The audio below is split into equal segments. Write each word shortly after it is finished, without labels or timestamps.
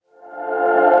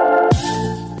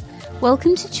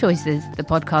Welcome to Choices, the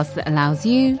podcast that allows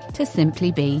you to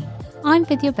simply be. I'm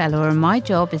Vidya Bella, and my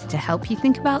job is to help you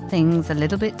think about things a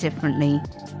little bit differently,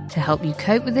 to help you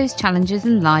cope with those challenges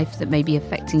in life that may be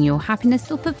affecting your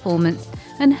happiness or performance,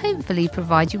 and hopefully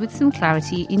provide you with some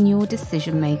clarity in your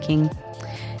decision making.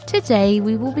 Today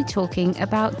we will be talking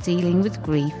about dealing with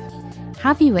grief.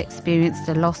 Have you experienced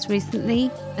a loss recently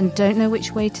and don't know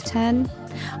which way to turn?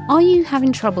 Are you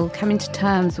having trouble coming to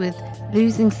terms with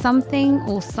losing something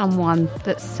or someone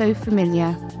that's so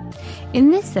familiar?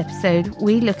 In this episode,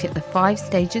 we look at the 5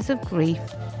 stages of grief,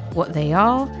 what they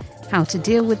are, how to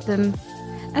deal with them,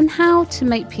 and how to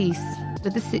make peace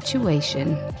with the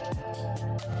situation.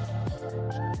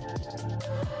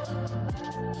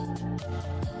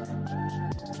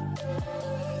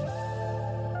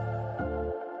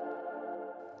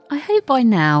 I hope by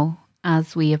now,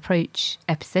 as we approach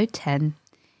episode 10,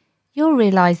 you're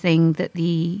realising that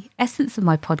the essence of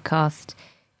my podcast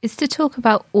is to talk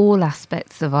about all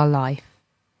aspects of our life,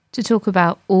 to talk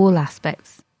about all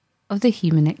aspects of the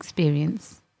human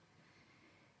experience.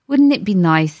 Wouldn't it be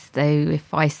nice, though,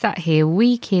 if I sat here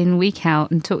week in, week out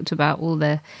and talked about all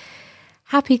the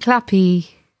happy-clappy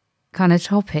kind of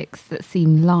topics that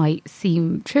seem light,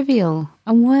 seem trivial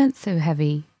and weren't so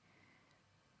heavy?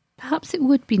 Perhaps it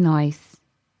would be nice,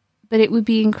 but it would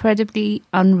be incredibly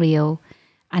unreal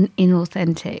and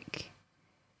inauthentic.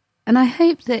 And I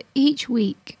hope that each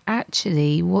week,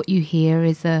 actually, what you hear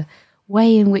is a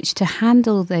way in which to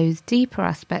handle those deeper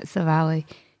aspects of our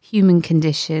human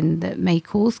condition that may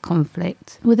cause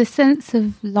conflict with a sense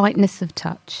of lightness of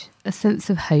touch, a sense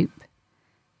of hope,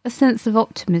 a sense of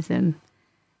optimism,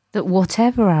 that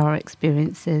whatever our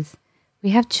experiences,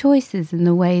 we have choices in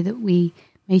the way that we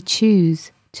may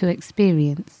choose to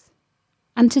experience.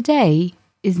 And today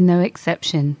is no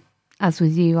exception. As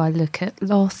with you, I look at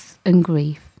loss and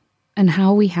grief and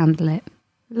how we handle it.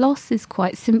 Loss is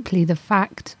quite simply the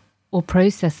fact or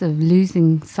process of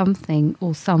losing something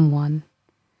or someone.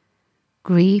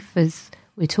 Grief, as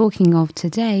we're talking of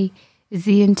today, is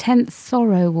the intense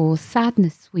sorrow or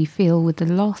sadness we feel with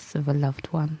the loss of a loved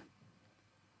one.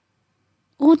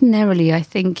 Ordinarily, I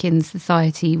think in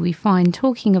society we find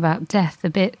talking about death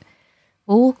a bit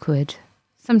awkward.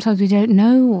 Sometimes we don't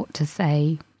know what to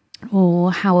say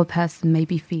or how a person may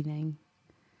be feeling.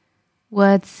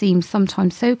 Words seem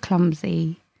sometimes so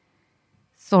clumsy.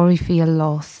 Sorry for your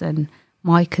loss and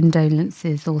my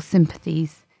condolences or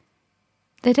sympathies.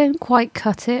 They don't quite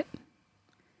cut it.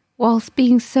 Whilst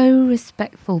being so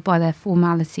respectful by their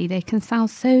formality, they can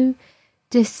sound so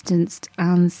distanced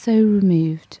and so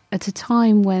removed at a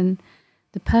time when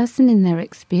the person in their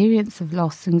experience of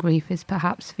loss and grief is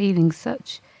perhaps feeling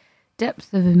such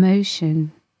depth of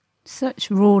emotion, such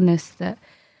rawness that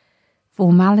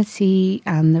formality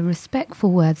and the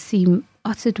respectful words seem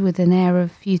uttered with an air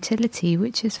of futility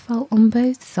which is felt on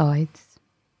both sides.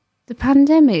 The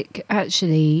pandemic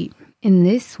actually, in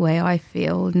this way I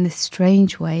feel, in this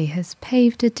strange way, has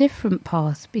paved a different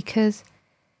path because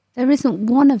there isn't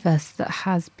one of us that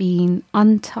has been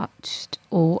untouched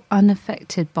or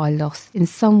unaffected by loss in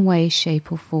some way,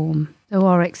 shape or form, though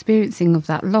our experiencing of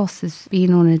that loss has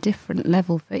been on a different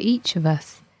level for each of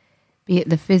us, be it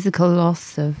the physical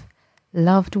loss of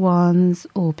loved ones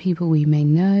or people we may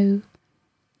know,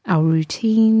 our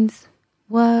routines,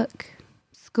 work,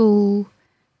 school,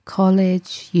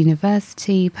 college,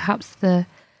 university, perhaps the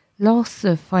loss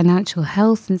of financial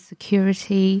health and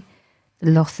security,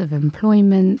 the loss of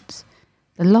employment,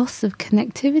 the loss of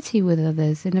connectivity with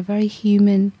others in a very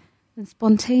human and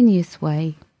spontaneous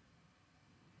way.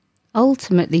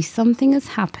 Ultimately, something has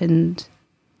happened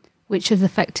which has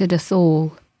affected us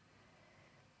all.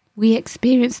 We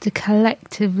experienced a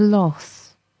collective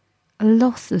loss, a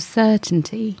loss of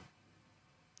certainty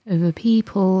over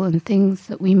people and things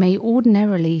that we may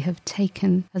ordinarily have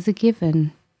taken as a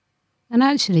given. And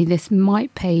actually, this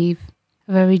might pave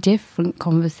a very different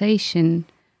conversation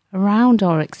around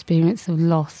our experience of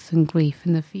loss and grief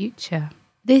in the future.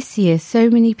 This year, so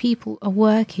many people are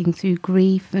working through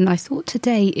grief, and I thought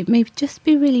today it may just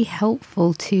be really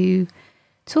helpful to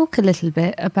talk a little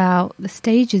bit about the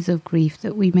stages of grief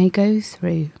that we may go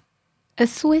through. A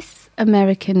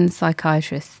Swiss-American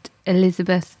psychiatrist,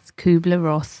 Elisabeth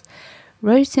Kübler-Ross,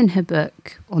 wrote in her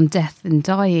book on death and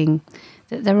dying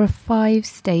that there are 5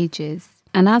 stages,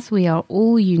 and as we are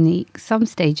all unique, some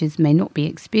stages may not be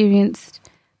experienced,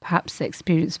 perhaps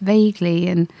experienced vaguely,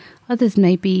 and others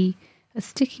may be a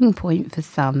sticking point for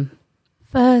some.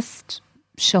 First,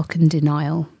 shock and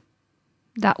denial.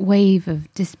 That wave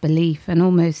of disbelief and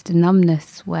almost a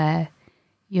numbness where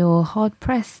you're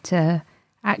hard-pressed to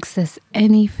access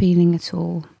any feeling at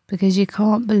all because you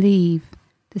can't believe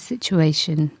the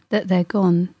situation, that they're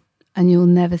gone and you'll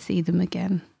never see them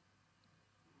again.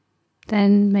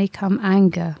 Then may come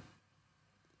anger.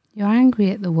 You're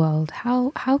angry at the world.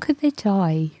 How could they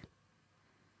die?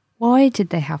 Why did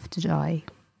they have to die?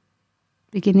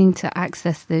 Beginning to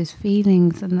access those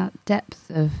feelings and that depth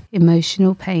of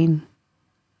emotional pain.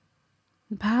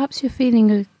 And perhaps you're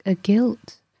feeling a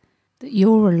guilt that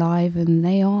you're alive and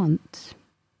they aren't.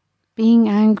 Being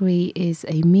angry is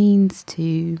a means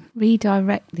to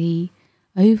redirect the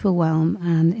overwhelm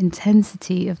and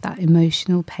intensity of that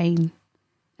emotional pain.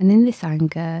 And in this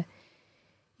anger,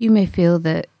 you may feel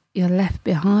that you're left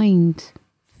behind,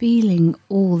 feeling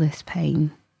all this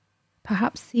pain.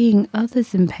 Perhaps seeing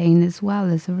others in pain as well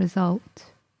as a result.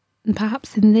 And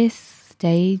perhaps in this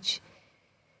stage,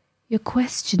 you're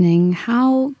questioning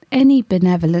how any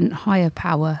benevolent higher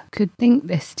power could think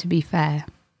this to be fair.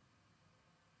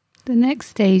 The next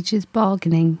stage is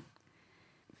bargaining,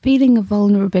 feeling a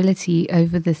vulnerability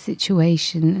over the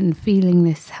situation and feeling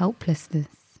this helplessness.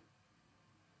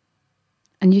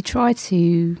 And you try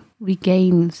to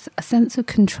regain a sense of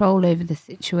control over the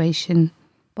situation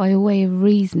by a way of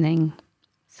reasoning.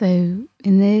 So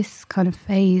in this kind of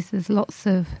phase, there's lots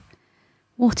of,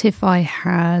 what if I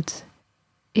had,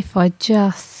 if I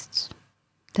just,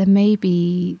 then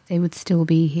maybe they would still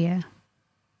be here.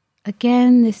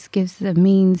 Again, this gives a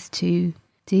means to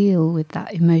deal with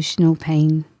that emotional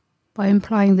pain by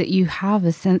implying that you have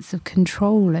a sense of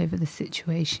control over the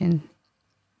situation.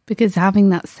 Because having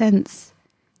that sense,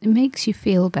 it makes you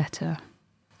feel better.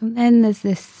 And then there's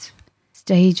this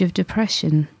stage of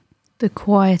depression, the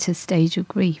quieter stage of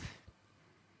grief.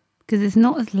 Because it's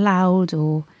not as loud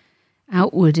or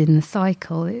outward in the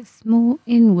cycle, it's more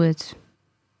inward.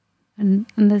 And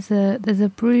there's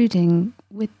a brooding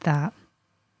with that.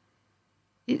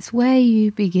 It's where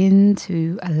you begin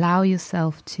to allow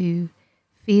yourself to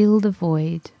feel the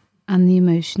void and the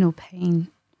emotional pain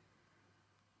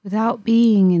without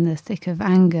being in the thick of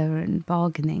anger and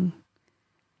bargaining.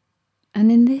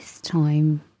 And in this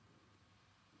time,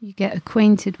 you get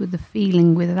acquainted with the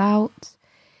feeling without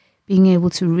being able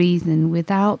to reason,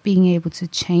 without being able to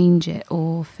change it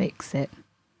or fix it.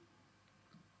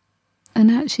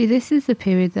 And actually, this is the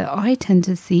period that I tend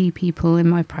to see people in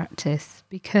my practice,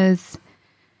 because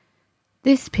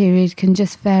this period can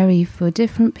just vary for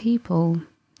different people.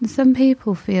 Some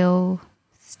people feel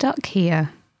stuck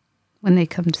here when they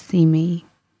come to see me.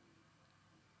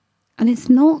 And it's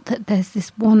not that there's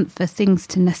this want for things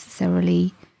to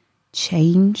necessarily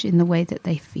change in the way that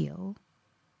they feel,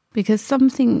 because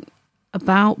something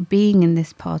about being in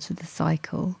this part of the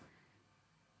cycle,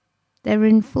 they're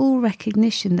in full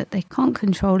recognition that they can't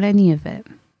control any of it.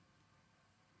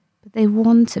 But they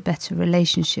want a better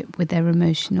relationship with their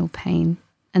emotional pain,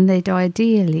 and they'd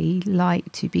ideally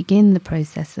like to begin the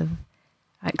process of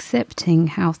accepting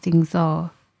how things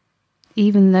are,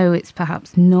 even though it's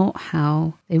perhaps not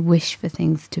how they wish for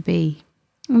things to be.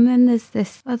 And then there's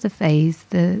this other phase,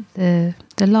 the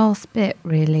last bit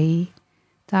really,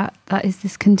 that is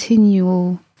this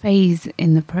continual phase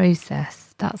in the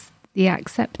process. That's the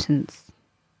acceptance.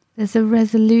 There's a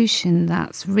resolution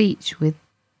that's reached with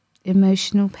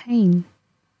emotional pain.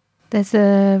 There's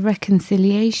a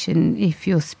reconciliation, if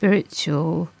you're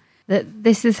spiritual, that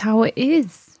this is how it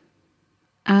is.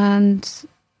 And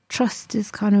trust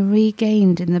is kind of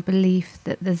regained in the belief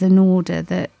that there's an order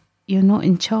that you're not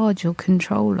in charge or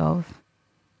control of.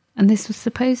 And this was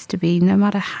supposed to be, no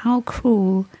matter how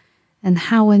cruel and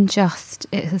how unjust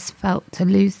it has felt to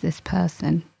lose this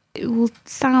person. It will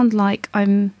sound like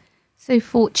I'm so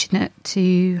fortunate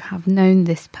to have known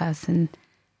this person,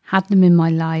 had them in my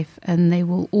life, and they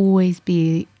will always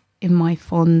be in my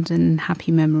fond and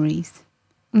happy memories.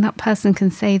 And that person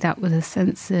can say that with a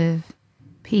sense of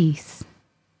peace.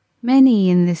 Many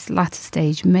in this latter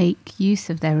stage make use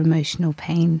of their emotional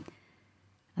pain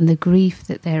and the grief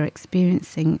that they're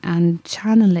experiencing and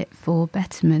channel it for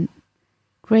betterment,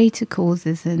 greater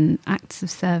causes and acts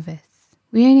of service.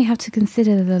 We only have to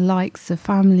consider the likes of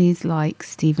families like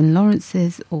Stephen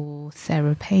Lawrence's or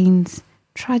Sarah Payne's,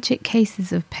 tragic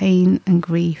cases of pain and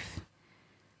grief,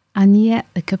 and yet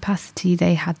the capacity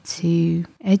they had to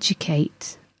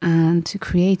educate and to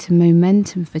create a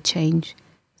momentum for change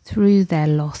through their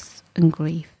loss and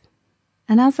grief.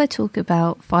 And as I talk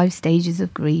about 5 stages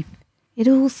of grief, it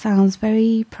all sounds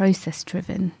very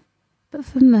process-driven. But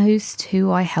for most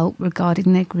who I help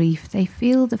regarding their grief, they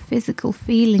feel the physical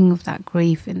feeling of that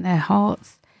grief in their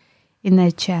hearts, in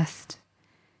their chest.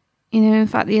 You know, in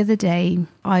fact, the other day,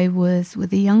 I was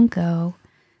with a young girl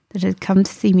that had come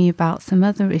to see me about some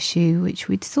other issue, which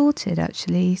we'd sorted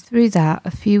actually through that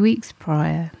a few weeks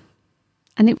prior.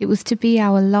 And it was to be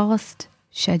our last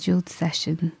scheduled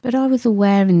session, but I was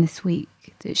aware in this week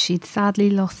that she'd sadly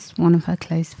lost one of her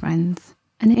close friends.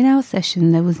 And in our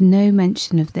session, there was no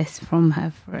mention of this from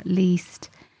her for at least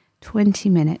 20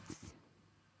 minutes.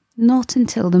 Not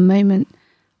until the moment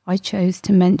I chose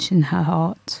to mention her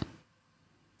heart.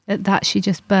 At that, she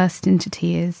just burst into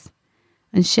tears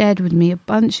and shared with me a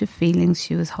bunch of feelings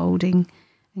she was holding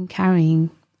and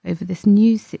carrying over this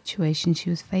new situation she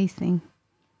was facing.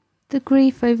 The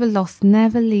grief over loss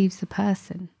never leaves a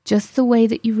person. Just the way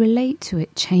that you relate to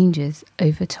it changes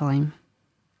over time.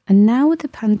 And now with the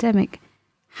pandemic,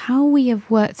 how we have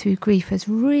worked through grief has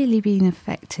really been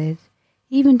affected,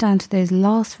 even down to those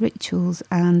last rituals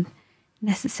and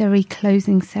necessary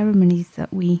closing ceremonies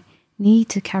that we need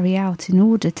to carry out in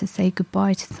order to say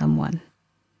goodbye to someone.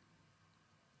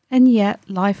 And yet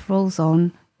life rolls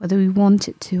on, whether we want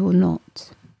it to or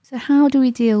not. So how do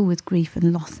we deal with grief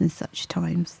and loss in such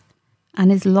times? And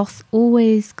is loss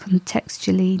always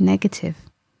contextually negative?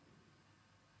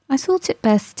 I thought it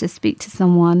best to speak to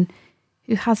someone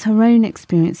who has her own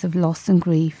experience of loss and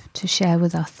grief to share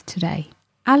with us today.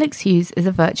 Alex Hughes is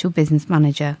a virtual business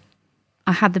manager.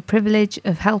 I had the privilege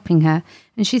of helping her,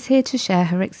 and she's here to share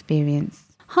her experience.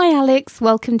 Hi Alex,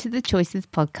 welcome to the Choices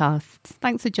podcast.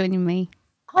 Thanks for joining me.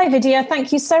 Hi Vidya,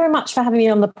 thank you so much for having me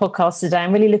on the podcast today.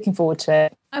 I'm really looking forward to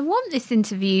it. I want this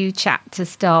interview chat to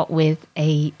start with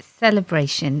a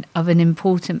celebration of an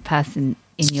important person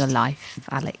in your life,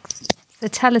 Alex. So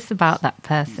tell us about that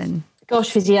person.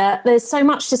 Gosh, Vidya, there's so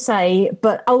much to say,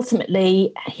 but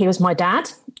ultimately he was my dad.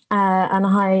 And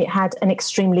I had an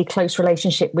extremely close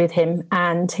relationship with him.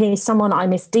 And he's someone I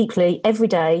miss deeply every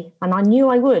day. And I knew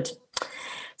I would.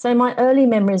 So my early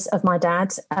memories of my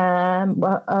dad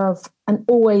were of an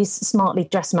always smartly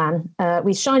dressed man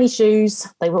with shiny shoes.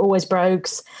 They were always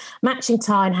brogues, matching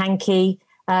tie and hanky,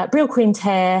 brill creamed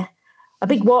hair, a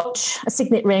big watch, a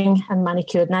signet ring and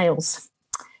manicured nails.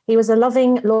 He was a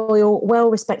loving, loyal,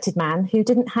 well-respected man who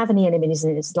didn't have any enemies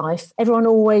in his life. Everyone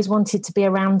always wanted to be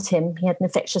around him. He had an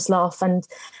infectious laugh and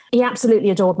he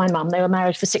absolutely adored my mum. They were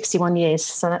married for 61 years,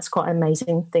 so that's quite an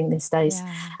amazing thing these days.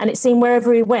 Yeah. And it seemed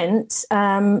wherever he went,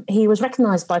 he was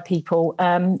recognised by people.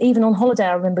 Even on holiday,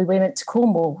 I remember we went to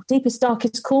Cornwall, deepest,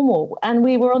 darkest Cornwall, and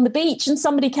we were on the beach and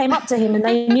somebody came up to him and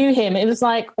they knew him. It was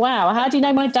like, wow, how do you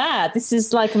know my dad? This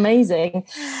is like amazing.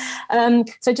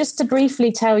 So just to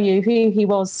briefly tell you who he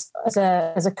was as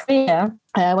a career,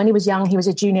 when he was young, he was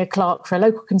a junior clerk for a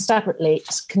local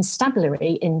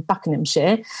constabulary in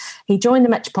Buckinghamshire. He joined the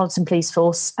Metropolitan Police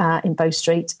Force in Bow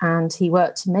Street, and he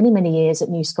worked many, many years at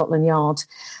New Scotland Yard.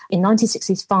 In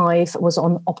 1965, was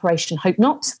on Operation Hope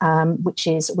Not, which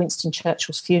is Winston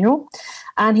Churchill's funeral.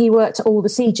 And he worked at all the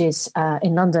sieges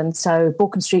in London, so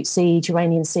Borken Street Siege,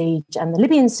 Iranian Siege, and the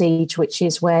Libyan Siege, which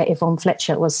is where Yvonne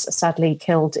Fletcher was sadly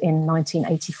killed in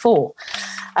 1984.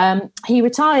 He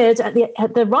retired at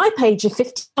the ripe age of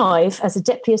 55 as a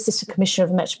Deputy Assistant Commissioner of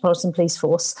the Metropolitan Police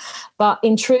Force. But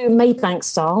in true Maybank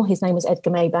style, his name was Edgar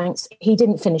Maybanks, he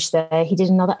didn't finish there. He did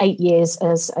another 8 years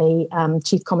as a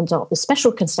Chief Commandant of the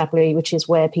Special Constabulary, which is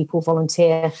where people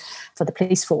volunteer for the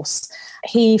police force.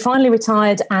 He finally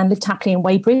retired and lived happily in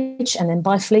Weybridge and then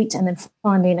Byfleet and then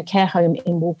finally in a care home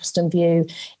in Wolpeston View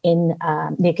in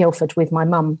near Guildford with my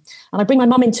mum. And I bring my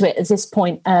mum into it at this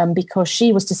point because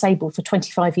she was disabled for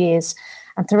 25 years.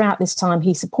 And throughout this time,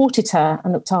 he supported her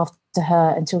and looked after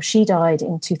her until she died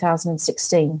in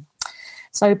 2016.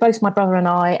 So both my brother,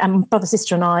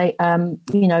 sister and I,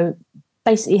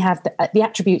 basically have the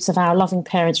attributes of our loving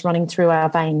parents running through our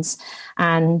veins.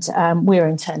 And we're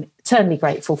eternally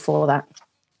grateful for that.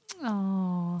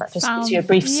 Oh, that just gives you a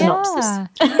brief synopsis.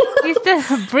 He's done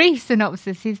a brief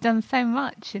synopsis. He's done so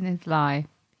much in his life.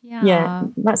 Yeah,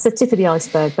 that's the tip of the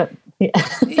iceberg. But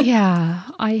yeah,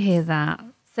 I hear that.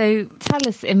 So tell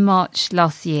us, in March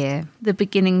last year, the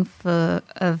beginning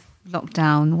of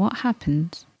lockdown, what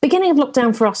happened? Beginning of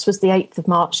lockdown for us was the 8th of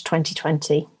March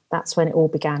 2020. That's when it all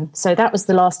began. So that was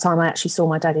the last time I actually saw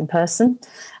my dad in person.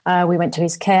 We went to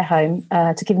his care home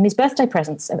to give him his birthday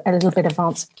presents a little bit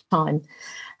advance time.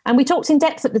 And we talked in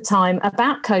depth at the time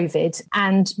about COVID,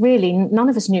 and really none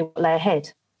of us knew what lay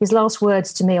ahead. His last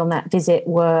words to me on that visit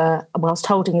were, whilst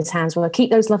holding his hands, were,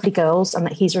 keep those lovely girls, and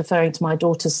that he's referring to my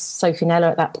daughters, Sophie and Ella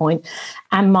at that point,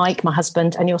 and Mike, my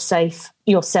husband, and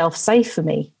yourself safe for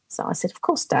me. So I said, of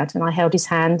course, Dad. And I held his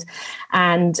hand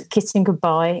and kissed him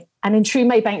goodbye. And in true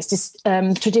Maybank's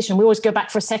tradition, we always go back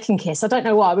for a second kiss. I don't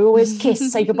know why. We always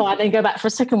kiss, say goodbye, and then go back for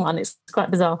a second one. It's quite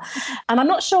bizarre. And I'm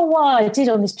not sure why I did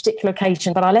on this particular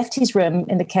occasion, but I left his room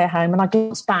in the care home and I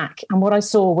glanced back. And what I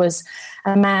saw was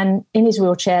a man in his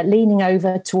wheelchair leaning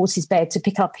over towards his bed to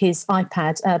pick up his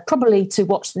iPad, probably to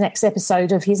watch the next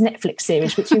episode of his Netflix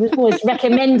series, which he was always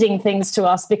recommending things to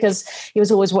us because he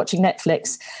was always watching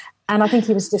Netflix. And I think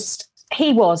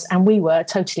he was, and we were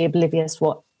totally oblivious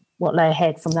what lay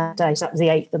ahead from that day. So that was the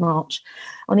 8th of March.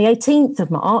 On the 18th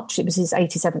of March, it was his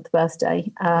 87th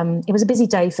birthday. It was a busy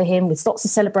day for him with lots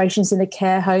of celebrations in the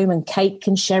care home and cake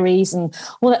and sherries and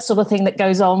all that sort of thing that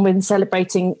goes on when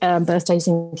celebrating birthdays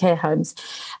in care homes.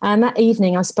 And that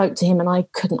evening I spoke to him and I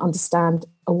couldn't understand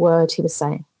a word he was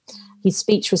saying. His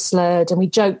speech was slurred and we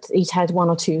joked that he'd had one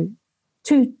or too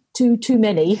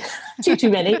many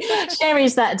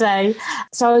sherries that day.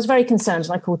 So I was very concerned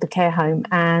and I called the care home,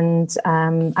 and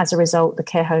as a result the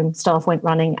care home staff went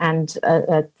running, and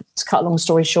to cut a long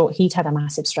story short, he'd had a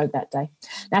massive stroke that day.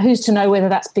 Now who's to know whether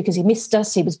that's because he missed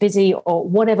us, he was busy, or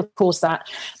whatever caused that,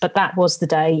 but that was the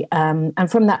day. And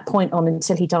from that point on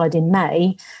until he died in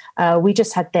May, we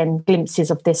just had then glimpses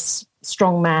of this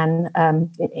strong man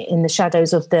in the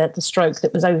shadows of the stroke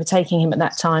that was overtaking him at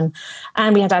that time.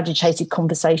 And we had agitated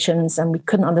conversations and we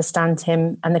couldn't understand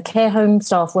him. And the care home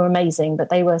staff were amazing, but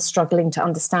they were struggling to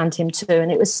understand him too.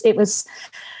 And it was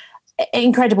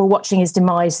incredible watching his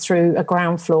demise through a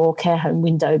ground floor care home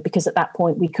window, because at that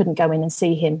point we couldn't go in and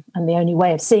see him. And the only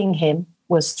way of seeing him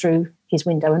was through his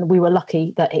window. And we were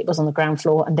lucky that it was on the ground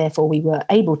floor and therefore we were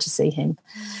able to see him.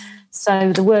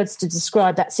 So the words to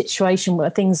describe that situation were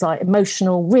things like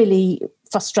emotional, really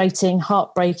frustrating,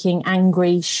 heartbreaking,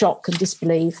 angry, shock and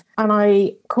disbelief. And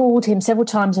I called him several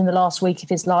times in the last week of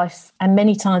his life, and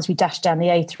many times we dashed down the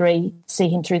A3 to see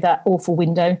him through that awful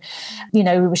window. You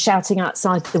know, we were shouting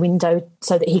outside the window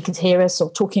so that he could hear us,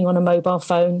 or talking on a mobile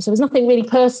phone. So there was nothing really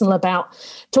personal about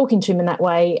talking to him in that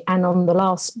way. And on the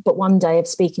last but one day of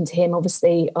speaking to him,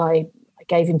 obviously I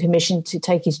gave him permission to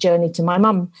take his journey to my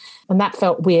mum. And that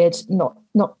felt weird, not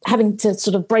having to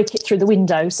sort of break it through the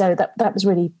window. So that was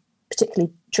really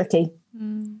particularly tricky.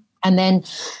 And then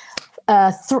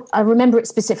I remember it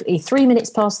specifically, 3 minutes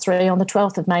past 3 on the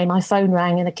 12th of May, my phone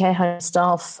rang and the care home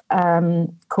staff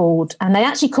called. And they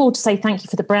actually called to say thank you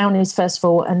for the brownies, first of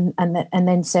all, and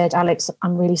then said, Alex,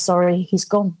 I'm really sorry, he's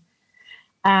gone.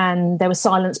 And there was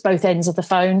silence both ends of the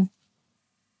phone.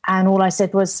 And all I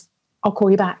said was, I'll call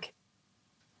you back.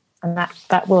 And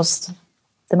that was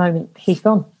the moment he'd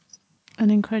gone.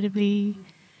 An incredibly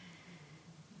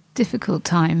difficult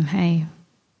time, hey?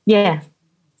 Yeah,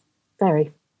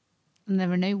 very. And there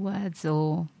were no words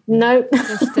or... No.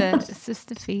 It's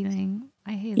just a feeling.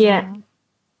 I hear that. Yeah.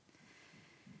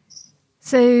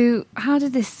 So how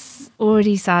did this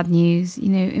already sad news,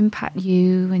 impact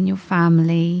you and your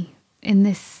family in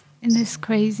this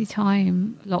crazy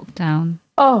time, lockdown?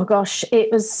 Oh, gosh,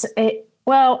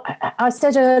 Well, I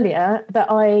said earlier that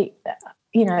I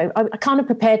kind of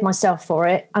prepared myself for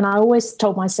it. And I always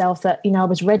told myself that, I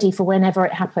was ready for whenever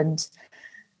it happened.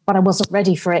 But I wasn't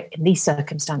ready for it in these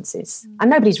circumstances. And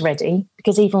nobody's ready,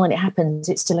 because even when it happens,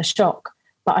 it's still a shock.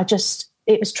 But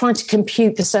it was trying to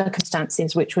compute the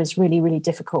circumstances, which was really, really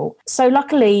difficult. So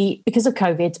luckily, because of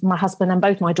COVID, my husband and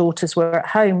both my daughters were at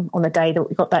home on the day that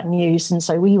we got that news. And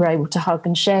so we were able to hug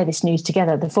and share this news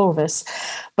together, the four of us.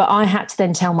 But I had to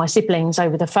then tell my siblings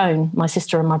over the phone, my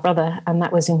sister and my brother, and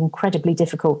that was incredibly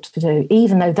difficult to do,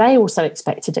 even though they also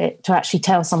expected it. To actually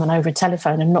tell someone over a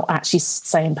telephone and not actually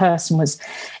say in person was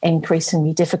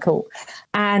increasingly difficult.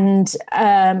 And,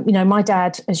 my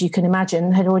dad, as you can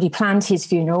imagine, had already planned his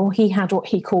funeral. He had what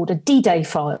he called a D-Day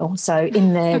file. So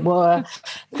in there were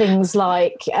things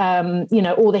like,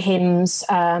 all the hymns,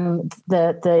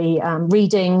 the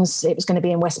readings. It was going to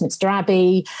be in Westminster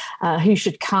Abbey, who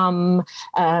should come.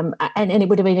 And it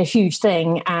would have been a huge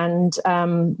thing. And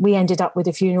we ended up with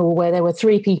a funeral where there were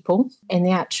 3 people in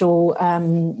the actual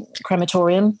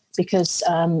crematorium, because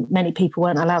many people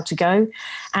weren't allowed to go.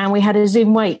 And we had a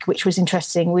Zoom wake, which was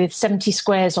interesting, with 70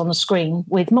 squares on the screen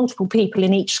with multiple people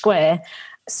in each square.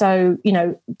 So,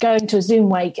 going to a Zoom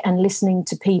wake and listening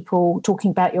to people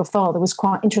talking about your father was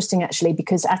quite interesting, actually,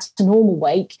 because at a normal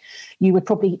wake, you would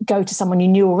probably go to someone you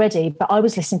knew already. But I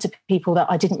was listening to people that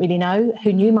I didn't really know,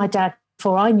 who knew my dad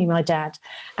before I knew my dad.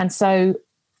 And so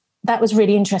that was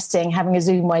really interesting, having a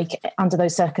Zoom wake under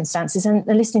those circumstances and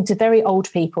listening to very old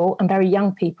people and very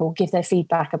young people give their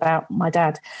feedback about my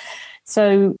dad.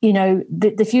 So,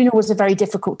 the funeral was a very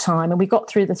difficult time, and we got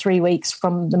through the 3 weeks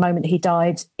from the moment he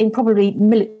died in probably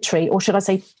military, or should I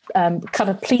say kind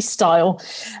of police style,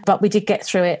 but we did get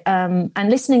through it. And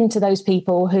listening to those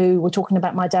people who were talking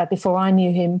about my dad before I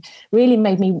knew him really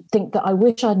made me think that I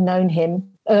wish I'd known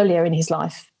him earlier in his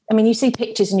life. I mean, you see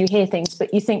pictures and you hear things,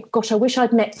 but you think, gosh, I wish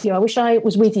I'd met you. I wish I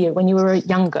was with you when you were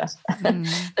younger.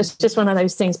 It's just one of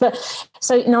those things. But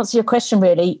so in answer to your question,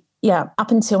 really, yeah,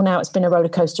 up until now, it's been a roller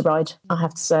coaster ride, I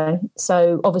have to say.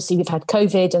 So obviously we've had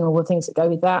COVID and all the things that go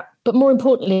with that. But more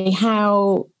importantly,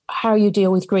 how you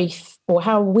deal with grief, or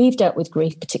how we've dealt with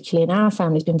grief, particularly in our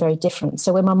family, has been very different.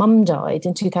 So when my mum died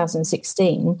in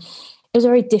 2016, it was a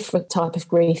very different type of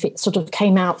grief. It sort of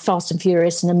came out fast and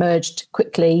furious and emerged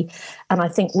quickly. And I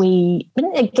think we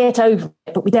didn't get over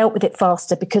it, but we dealt with it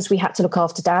faster because we had to look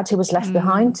after Dad, who was left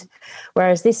behind.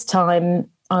 Whereas this time,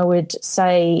 I would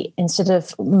say, instead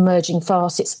of emerging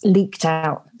fast, it's leaked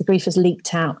out. The grief has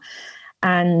leaked out.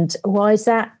 And why is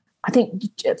that? I think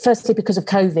firstly because of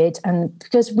COVID, and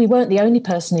because we weren't the only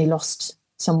person who lost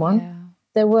someone. Yeah.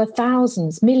 There were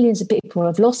thousands, millions of people who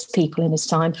have lost people in this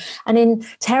time, and in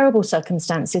terrible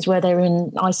circumstances where they're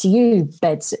in ICU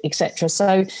beds, etc.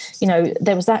 So,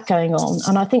 there was that going on.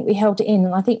 And I think we held it in.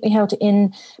 And I think we held it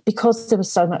in because there was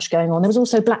so much going on. There was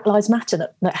also Black Lives Matter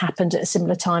that happened at a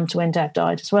similar time to when Dad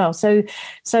died as well. So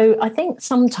I think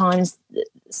sometimes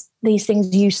these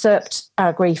things usurped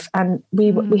our grief, and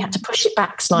we had to push it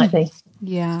back slightly.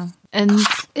 Yeah. And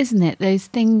isn't it, those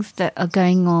things that are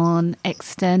going on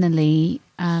externally,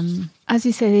 as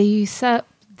you say, they usurp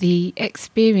the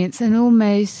experience and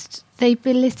almost they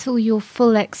belittle your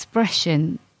full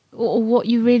expression or what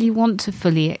you really want to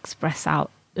fully express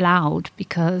out loud,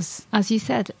 because, as you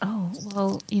said,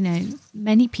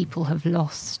 many people have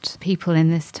lost people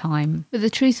in this time. But the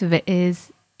truth of it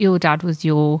is, your dad was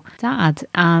your dad,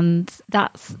 and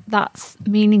that's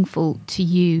meaningful to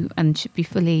you and should be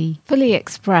fully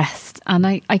expressed. And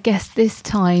I guess this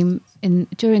time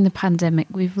during the pandemic,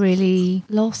 we've really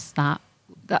lost that.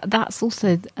 That's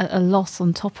also a loss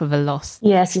on top of a loss.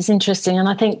 Yes, it's interesting. And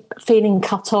I think feeling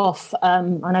cut off, I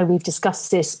know we've discussed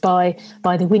this, by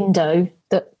the window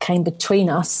that came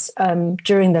between us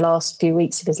during the last few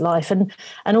weeks of his life,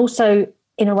 and also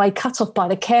in a way cut off by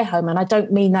the care home. And I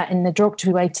don't mean that in the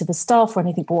derogatory way to the staff or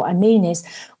anything, but what I mean is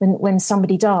when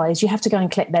somebody dies, you have to go and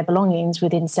collect their belongings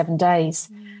within 7 days.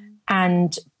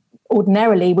 And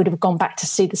ordinarily would have gone back to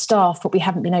see the staff, but we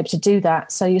haven't been able to do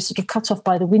that. So you're sort of cut off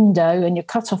by the window and you're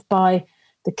cut off by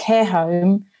the care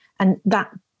home, and that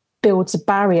builds a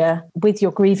barrier with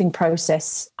your grieving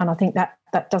process. And I think that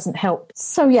doesn't help.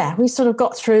 So yeah, we sort of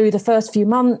got through the first few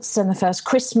months and the first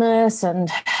Christmas and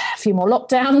a few more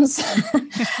lockdowns.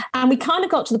 And we kind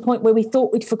of got to the point where we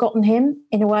thought we'd forgotten him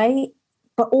in a way,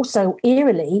 but also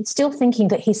eerily still thinking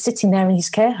that he's sitting there in his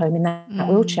care home in that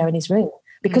wheelchair in his room.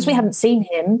 Because we hadn't seen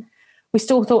him, we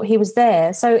still thought he was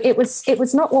there. So it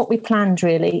was not what we planned,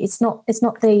 really. It's not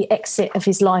the exit of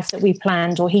his life that we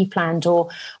planned or he planned or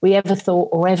we ever thought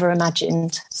or ever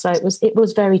imagined. So it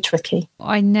was very tricky.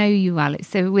 I know you, Alex.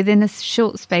 So within a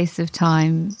short space of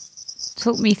time,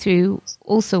 talk me through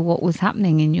also what was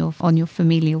happening on your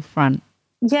familial front.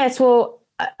 Yes, well,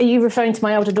 are you referring to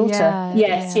my elder daughter?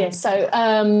 Yes. So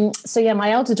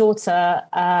my elder daughter,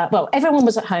 everyone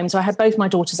was at home. So I had both my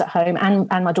daughters at home and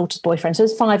my daughter's boyfriend. So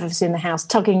there's 5 of us in the house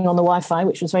tugging on the Wi-Fi,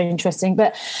 which was very interesting.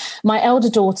 But my elder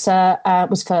daughter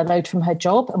was furloughed from her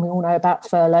job, and we all know about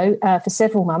furlough, for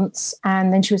several months.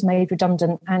 And then she was made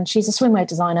redundant, and she's a swimwear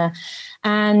designer.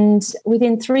 And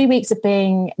within 3 weeks of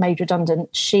being made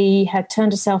redundant, she had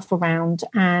turned herself around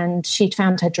and she'd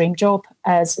found her dream job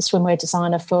as a swimwear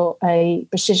designer for a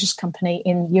prestigious company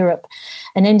in Europe,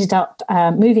 and ended up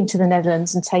moving to the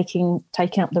Netherlands and taking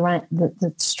up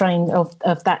the strain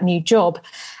of that new job.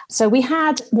 So we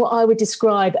had what I would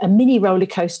describe a mini roller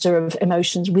coaster of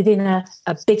emotions within a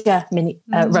bigger mini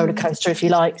roller coaster, if you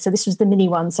like. So this was the mini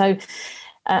one. So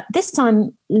this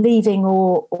time leaving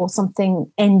or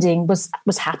something ending was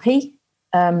happy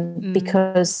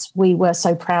because we were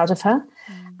so proud of her.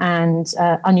 And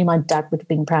I knew my dad would have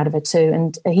been proud of her too.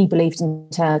 And he believed in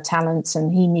her talents,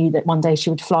 and he knew that one day she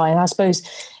would fly. And I suppose,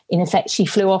 in effect, she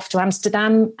flew off to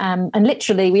Amsterdam. And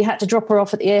literally, we had to drop her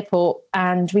off at the airport,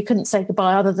 and we couldn't say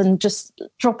goodbye other than just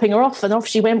dropping her off. And off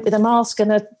she went with a mask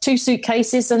and 2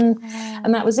 suitcases, and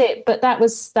that was it. But that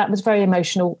was very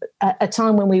emotional. A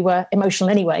time when we were emotional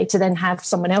anyway, to then have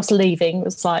someone else leaving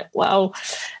was like, wow.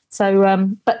 So,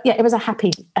 but yeah, it was a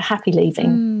happy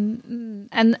leaving.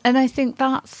 And I think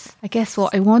that's, I guess,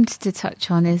 what I wanted to touch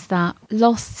on is that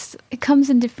loss, it comes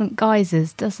in different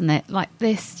guises, doesn't it? Like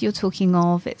this you're talking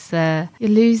of, you're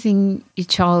losing your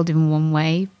child in one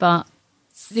way, but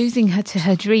losing her to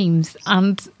her dreams.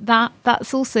 And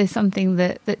that's also something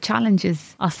that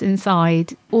challenges us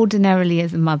inside ordinarily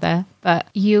as a mother. But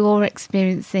you're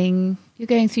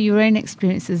going through your own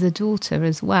experience as a daughter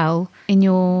as well in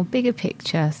your bigger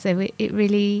picture. So it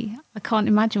really, I can't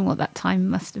imagine what that time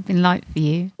must have been like for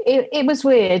you. It was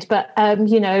weird, but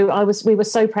we were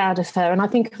so proud of her. And I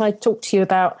think I talked to you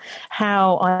about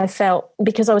how I felt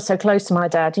because I was so close to my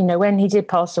dad. You know, when he did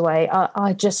pass away,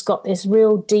 I just got this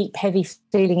real deep, heavy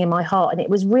feeling in my heart, and it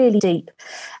was really deep.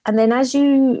 And then as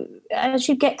you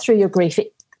get through your grief,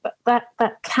 that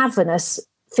cavernous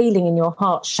feeling in your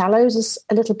heart shallows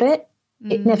a little bit.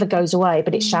 It never goes away,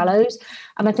 but it shallows.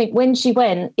 And I think when she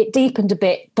went, it deepened a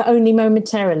bit, but only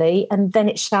momentarily, and then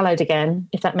it shallowed again,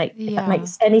 if that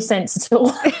makes any sense at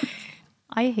all.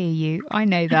 I hear you. I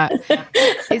know that.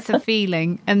 It's a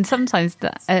feeling. And sometimes,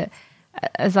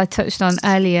 as I touched on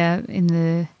earlier in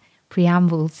the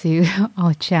preamble to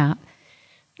our chat,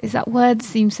 is that words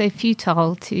seem so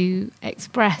futile to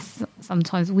express.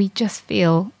 Sometimes we just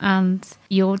feel, and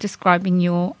you're describing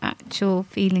your actual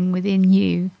feeling within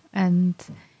you. And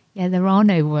yeah, there are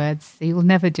no words, so you'll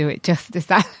never do it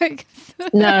justice, Alex.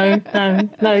 No,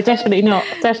 definitely not.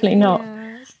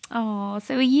 Yeah. Oh,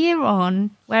 so a year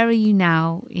on, where are you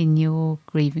now in your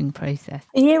grieving process?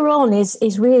 A year on is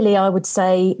really, I would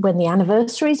say, when the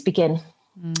anniversaries begin.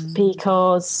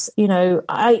 Because, you know,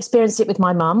 I experienced it with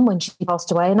my mum when she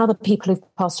passed away and other people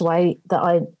who've passed away that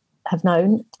I have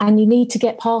known. And you need to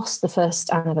get past the first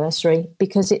anniversary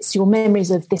because it's your memories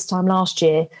of this time last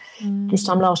year, this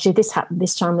happened,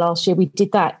 this time last year, we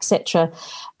did that, etc.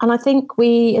 And I think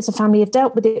we as a family have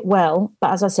dealt with it well.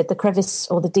 But as I said, the crevice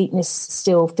or the deepness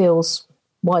still feels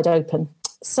wide open.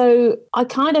 So I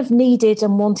kind of needed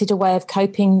and wanted a way of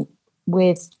coping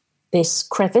with this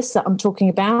crevice that I'm talking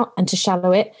about and to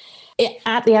shallow it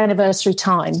at the anniversary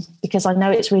time, because I know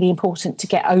it's really important to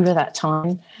get over that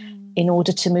time in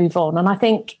order to move on. And I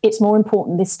think it's more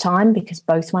important this time because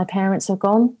both my parents are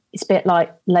gone. It's a bit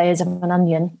like layers of an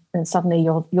onion and suddenly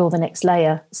you're the next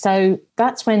layer. So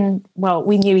that's when, well,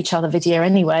 we knew each other, Vidya,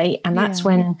 anyway. And that's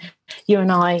when you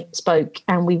and I spoke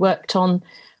and we worked on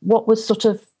what was sort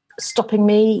of stopping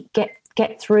me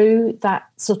get through that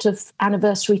sort of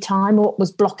anniversary time, or what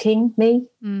was blocking me,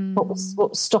 what was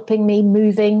stopping me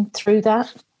moving through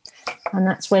that. And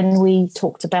that's when we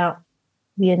talked about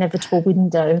the inevitable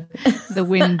window. The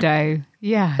window,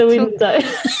 yeah. The window.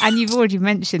 And you've already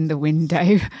mentioned the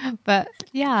window, but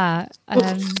yeah.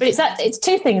 But it's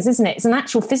two things, isn't it? It's an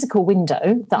actual physical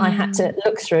window that I had to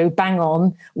look through, bang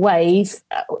on, wave,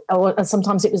 or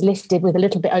sometimes it was lifted with a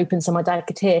little bit open so my dad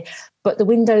could hear. But the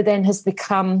window then has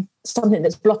become something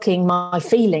that's blocking my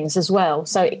feelings as well.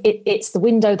 So it's the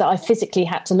window that I physically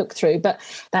had to look through, but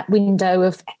that window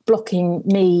of blocking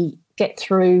me get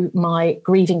through my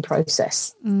grieving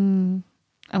process. And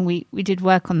we did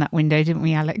work on that window, didn't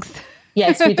we, Alex?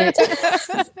 Yes, we did.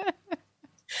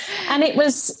 And it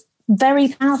was very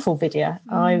powerful, Vidya.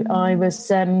 I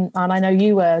was, and I know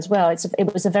you were as well.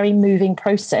 It was a very moving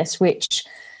process, which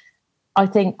I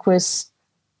think was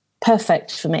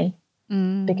perfect for me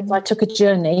because I took a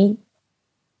journey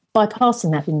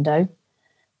bypassing that window,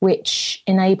 which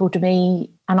enabled me,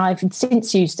 and I've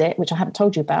since used it, which I haven't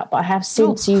told you about, but I have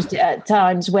since used it at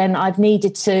times when I've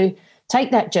needed to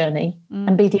take that journey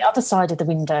and be the other side of the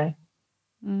window,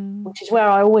 which is where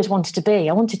I always wanted to be.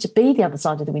 I wanted to be the other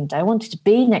side of the window. I wanted to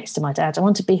be next to my dad. I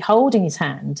wanted to be holding his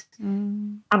hand.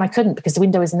 And I couldn't because the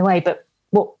window was in the way. But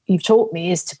what you've taught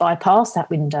me is to bypass that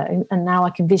window, and now I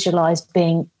can visualise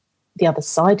being the other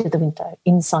side of the window,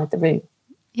 inside the room.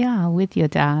 Yeah, with your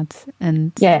dad.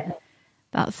 And yeah,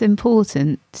 that's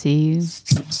important to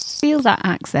feel that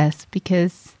access,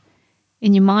 because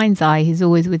in your mind's eye, he's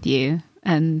always with you,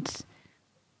 and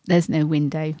there's no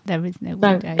window. There is no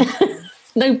window.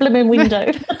 No blooming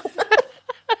window.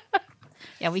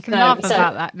 Yeah, we can laugh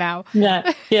about that now.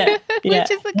 Yeah.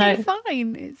 Which is a good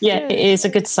sign. It is a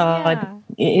good sign.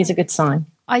 Yeah. It is a good sign.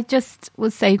 I just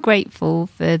was so grateful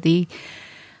for the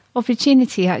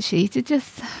opportunity, actually, to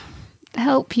just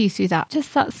help you through that.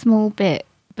 Just that small bit,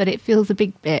 but it feels a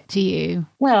big bit to you.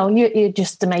 Well, you're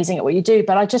just amazing at what you do,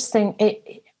 but I just think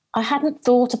I hadn't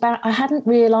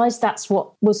realised that's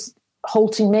what was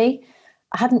halting me.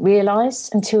 I hadn't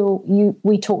realised until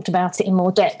we talked about it in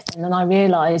more depth, and then I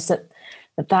realised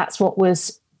that's what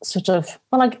was sort of,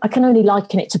 well, I can only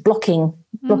liken it to blocking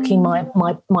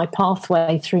my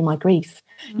pathway through my grief.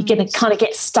 You're going to kind of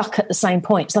get stuck at the same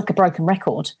point. It's like a broken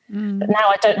record. But now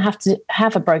I don't have to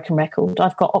have a broken record.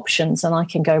 I've got options, and I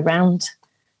can go round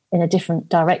in a different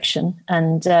direction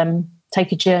and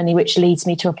take a journey which leads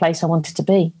me to a place I wanted to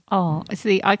be. Oh,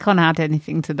 see, I can't add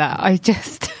anything to that.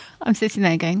 I'm sitting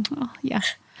there going, oh, yeah.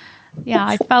 Yeah,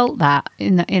 I felt that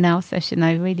in our session.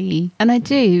 I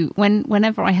do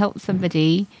whenever I help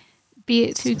somebody, be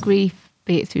it through grief,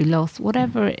 be it through loss,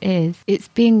 whatever it is, it's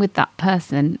being with that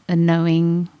person and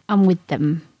knowing I'm with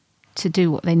them to do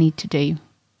what they need to do.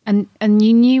 And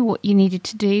you knew what you needed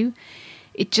to do.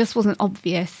 It just wasn't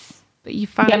obvious, but you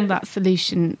found that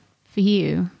solution for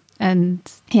you. And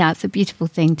yeah, it's a beautiful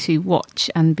thing to watch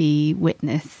and be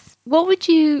witness. What would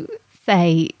you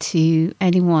say to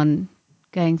anyone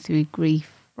going through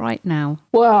grief right now?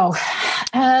 Well,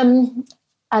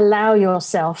 allow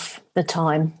yourself the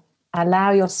time.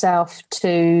 Allow yourself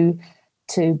to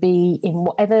be in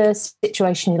whatever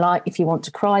situation you like. If you want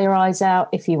to cry your eyes out,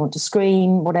 if you want to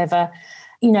scream, whatever,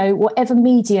 whatever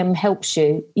medium helps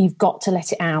you, you've got to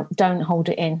let it out. Don't hold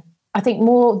it in. I think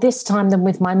more this time than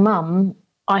with my mum,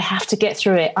 I have to get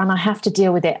through it and I have to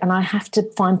deal with it and I have to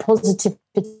find positivity.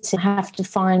 I have to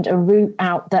find a route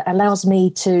out that allows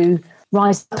me to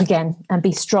rise up again and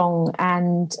be strong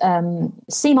and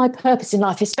see my purpose in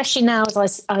life, especially now,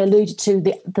 as I alluded to,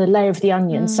 the layer of the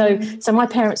onion. So my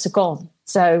parents are gone.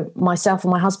 So myself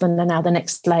and my husband are now the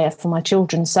next layer for my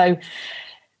children. So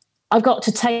I've got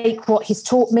to take what he's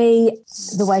taught me,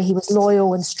 the way he was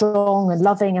loyal and strong and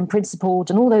loving and principled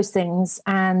and all those things.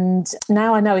 And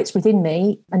now I know it's within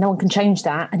me and no one can change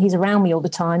that. And he's around me all the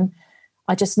time.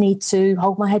 I just need to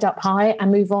hold my head up high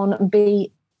and move on and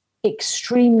be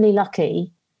extremely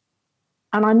lucky.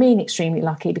 And I mean extremely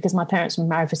lucky, because my parents were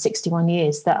married for 61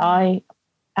 years, that I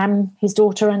am his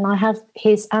daughter and I have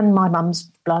his and my mum's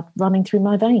blood running through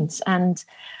my veins. And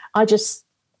I just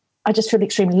feel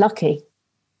extremely lucky.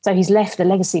 So he's left a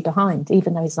legacy behind,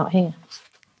 even though he's not here.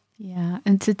 Yeah.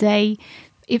 And today,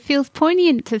 it feels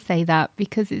poignant to say that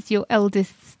because it's your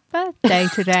eldest's birthday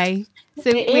today.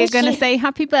 So we're going to say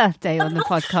happy birthday on the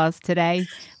podcast today.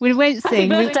 We won't sing.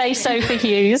 Happy birthday, Sophie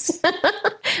Hughes.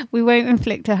 We won't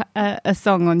inflict a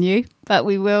song on you, but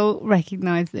we will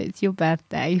recognise that it's your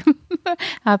birthday.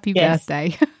 Happy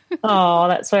birthday. Oh,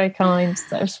 that's very kind.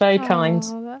 That's very kind.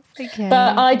 That's okay.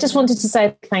 But I just wanted to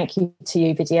say thank you to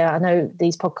you, Vidya. I know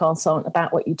these podcasts aren't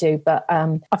about what you do, but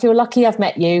I feel lucky I've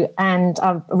met you and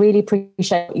I really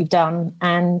appreciate what you've done.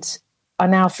 And I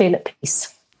now feel at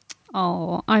peace.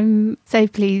 Oh, I'm so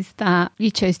pleased that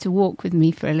you chose to walk with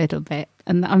me for a little bit.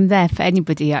 And I'm there for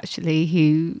anybody, actually,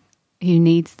 who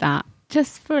needs that,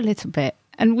 just for a little bit.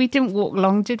 And we didn't walk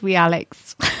long, did we,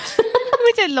 Alex?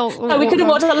 We didn't walk long. No, we could have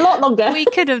walked a lot longer. We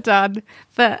could have done.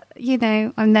 But,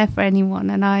 I'm there for anyone.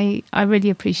 And I really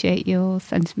appreciate your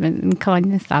sentiment and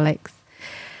kindness, Alex.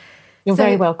 You're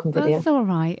very welcome, Vidya. That's all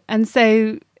right. And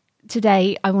so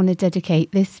today, I want to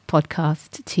dedicate this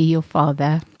podcast to your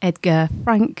father, Edgar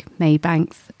Frank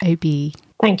Maybanks, OBE.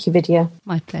 Thank you, Vidya.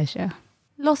 My pleasure.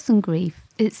 Loss and grief,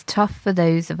 it's tough for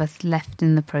those of us left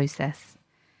in the process.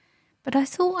 But I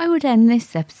thought I would end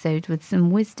this episode with some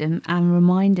wisdom and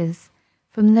reminders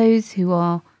from those who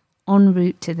are en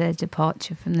route to their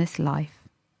departure from this life.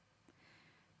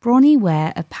 Bronnie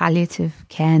Ware, a palliative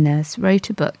care nurse, wrote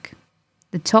a book,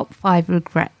 The Top 5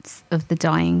 Regrets of the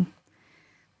Dying,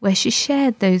 where she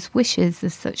shared those wishes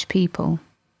of such people.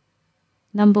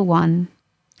 Number 1,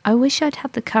 I wish I'd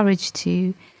had the courage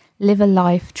to live a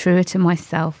life truer to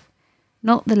myself,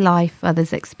 not the life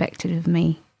others expected of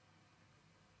me.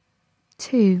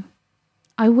 2,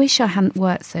 I wish I hadn't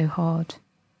worked so hard.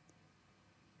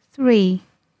 3,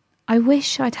 I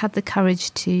wish I'd had the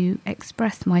courage to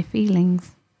express my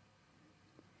feelings.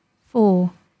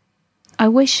 4, I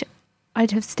wish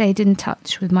I'd have stayed in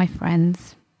touch with my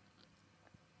friends.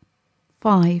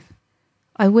 5,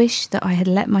 I wish that I had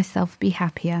let myself be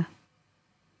happier.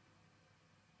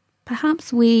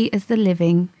 Perhaps we as the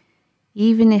living,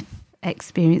 even if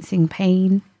experiencing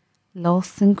pain,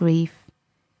 loss and grief,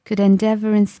 could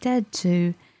endeavour instead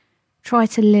to try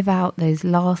to live out those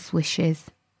last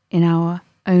wishes in our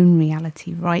own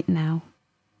reality right now.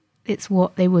 It's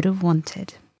what they would have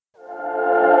wanted.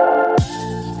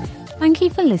 Thank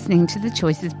you for listening to the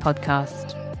Choices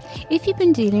podcast. If you've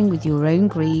been dealing with your own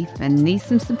grief and need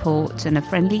some support and a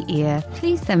friendly ear,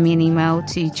 please send me an email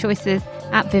to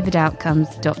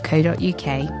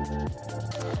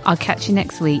choices@vividoutcomes.co.uk. I'll catch you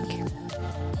next week.